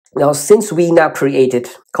Now, since we now created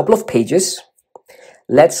a couple of pages,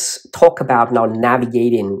 let's talk about now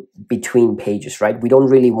navigating between pages, right? We don't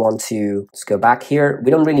really want to, let's go back here.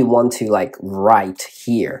 We don't really want to like write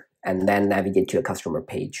here and then navigate to a customer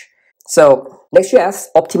page. So Next.js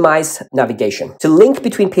optimize navigation. To link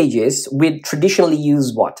between pages, we traditionally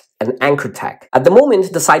use what? An anchor tag. At the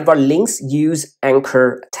moment, the sidebar links use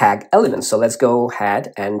anchor tag elements. So let's go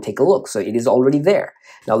ahead and take a look. So it is already there.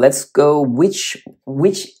 Now let's go which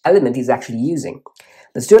element is actually using.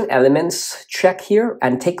 Let's do an elements check here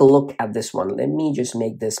and take a look at this one. Let me just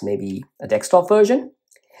make this maybe a desktop version.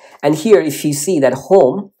 And here, if you see that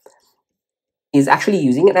home is actually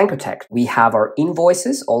using an anchor tag. We have our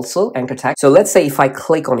invoices also anchor tag. So let's say if I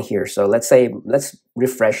click on here, so let's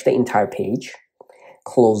refresh the entire page,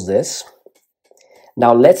 close this.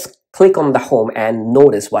 Now let's click on the home and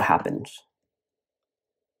notice what happens.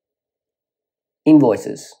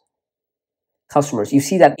 Invoices, customers. You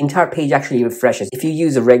see that entire page actually refreshes. If you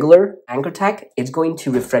use a regular anchor tag, it's going to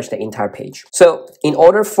refresh the entire page. So in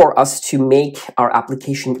order for us to make our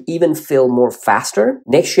application even feel more faster,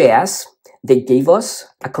 Next.js, they gave us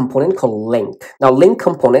a component called link. Now, link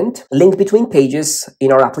component, link between pages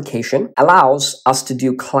in our application, allows us to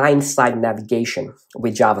do client-side navigation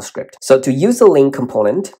with JavaScript. So to use the link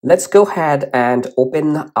component, let's go ahead and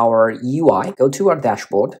open our UI, go to our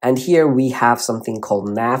dashboard, and here we have something called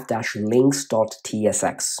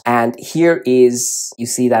nav-links.tsx. And here is, you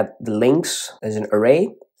see that the links, there's an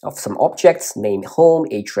array of some objects, name home,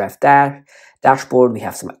 href dashboard, we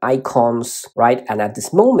have some icons, right? And at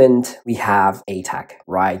this moment, we have a tag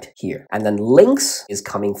right here. And then links is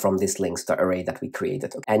coming from this links, the array that we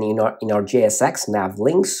created. And in our JSX nav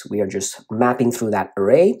links, we are just mapping through that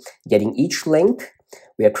array, getting each link.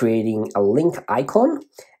 We are creating a link icon,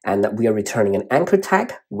 and we are returning an anchor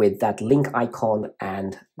tag with that link icon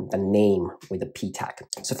and the name with a p tag.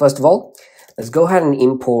 So first of all, let's go ahead and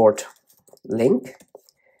import link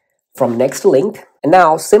from next link. And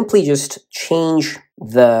now simply just change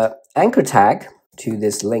the anchor tag to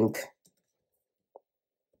this link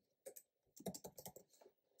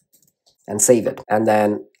and save it. And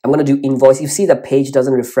then I'm going to do invoice. You see the page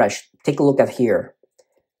doesn't refresh. Take a look at here.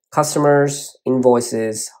 Customers,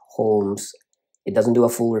 invoices, homes. It doesn't do a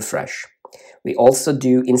full refresh. We also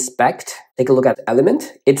do inspect. Take a look at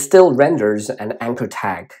element. It still renders an anchor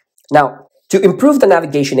tag. Now, to improve the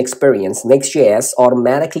navigation experience, Next.js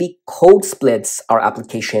automatically code splits our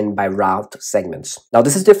application by route segments. Now,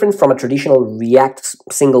 this is different from a traditional React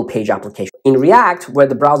single-page application. In React, where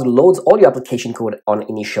the browser loads all your application code on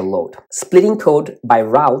initial load, splitting code by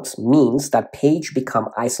routes means that page become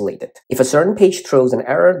isolated. If a certain page throws an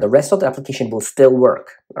error, the rest of the application will still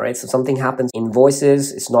work. All right, so something happens,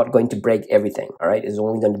 invoices, it's not going to break everything. All right, it's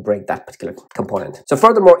only going to break that particular component. So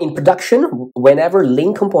furthermore, in production, whenever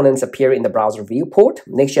link components appear in the browser viewport,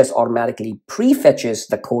 Next.js automatically prefetches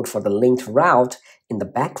the code for the linked route in the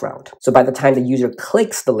background. So by the time the user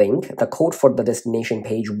clicks the link, the code for the destination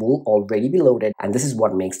page will already be loaded, and this is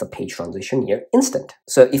what makes the page transition here instant.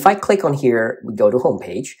 So if I click on here, we go to home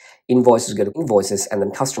page, invoices go to invoices, and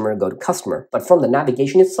then customer go to customer. But from the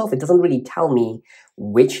navigation itself, it doesn't really tell me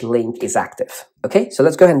which link is active. Okay, so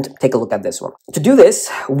let's go ahead and take a look at this one. To do this,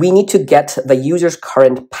 we need to get the user's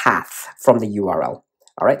current path from the URL.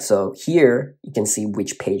 All right, so here you can see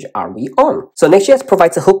which page are we on. So Next.js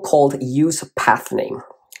provides a hook called usePathname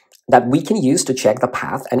that we can use to check the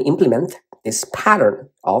path and implement this pattern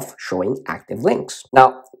of showing active links.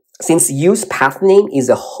 Now, since usePathname is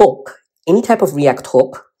a hook, any type of React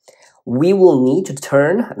hook, we will need to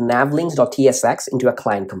turn navlinks.tsx into a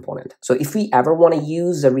client component. So if we ever want to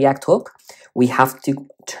use a React hook, we have to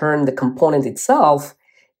turn the component itself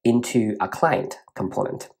into a client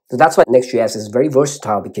component. So that's why Next.js is very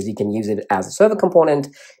versatile, because you can use it as a server component,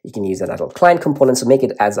 you can use it as a client component, so make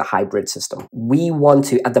it as a hybrid system. We want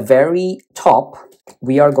to, at the very top,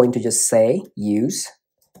 we are going to just say use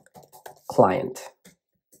client.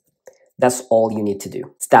 That's all you need to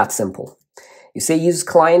do. It's that simple. You say use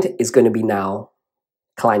client is going to be now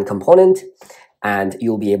client component, and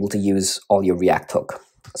you'll be able to use all your React hook.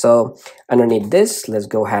 So underneath this, let's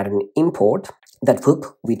go ahead and import that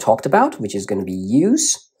hook we talked about, which is going to be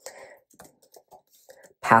use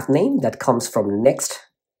path name that comes from next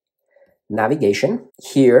navigation.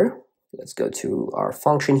 Here, let's go to our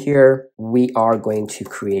function here. We are going to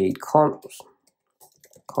create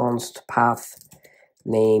const path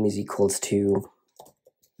name is equals to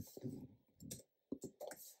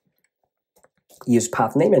use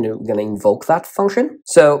path name, and we're going to invoke that function.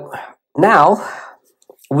 So now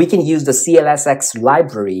we can use the CLSX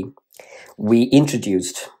library we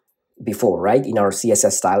introduced before, right, in our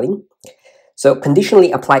CSS styling. So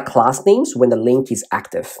conditionally apply class names when the link is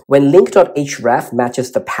active. When link.href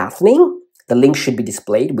matches the path name, the link should be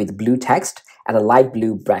displayed with blue text and a light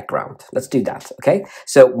blue background. Let's do that, okay?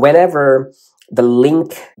 So whenever the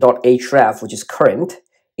link.href, which is current,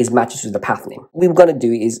 is matches with the path name, what we're going to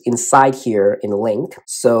do is inside here in link.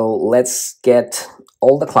 So let's get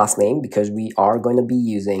all the class name because we are going to be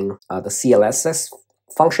using the CLSS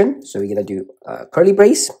function. So we're going to do curly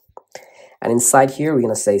brace. And inside here, we're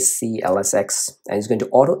going to say CLSX, and it's going to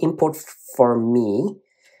auto import for me.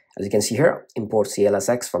 As you can see here, import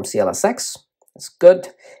CLSX from CLSX. That's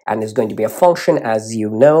good. And it's going to be a function, as you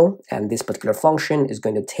know, and this particular function is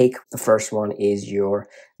going to take, the first one is your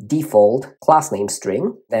default class name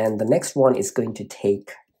string. Then the next one is going to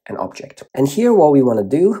take an object. And here what we want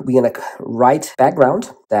to do, we're going to write background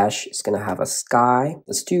dash, it's going to have a sky.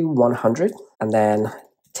 Let's do 100, and then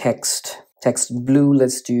text blue,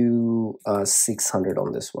 let's do 600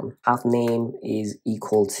 on this one. Path name is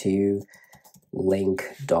equal to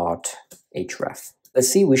link.href. Let's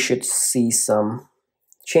see, we should see some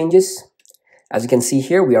changes. As you can see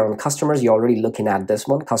here, we are on customers. You're already looking at this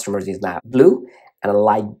one. Customers is now blue, and a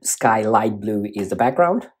light blue is the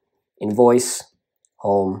background. Invoice,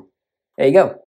 home. There you go.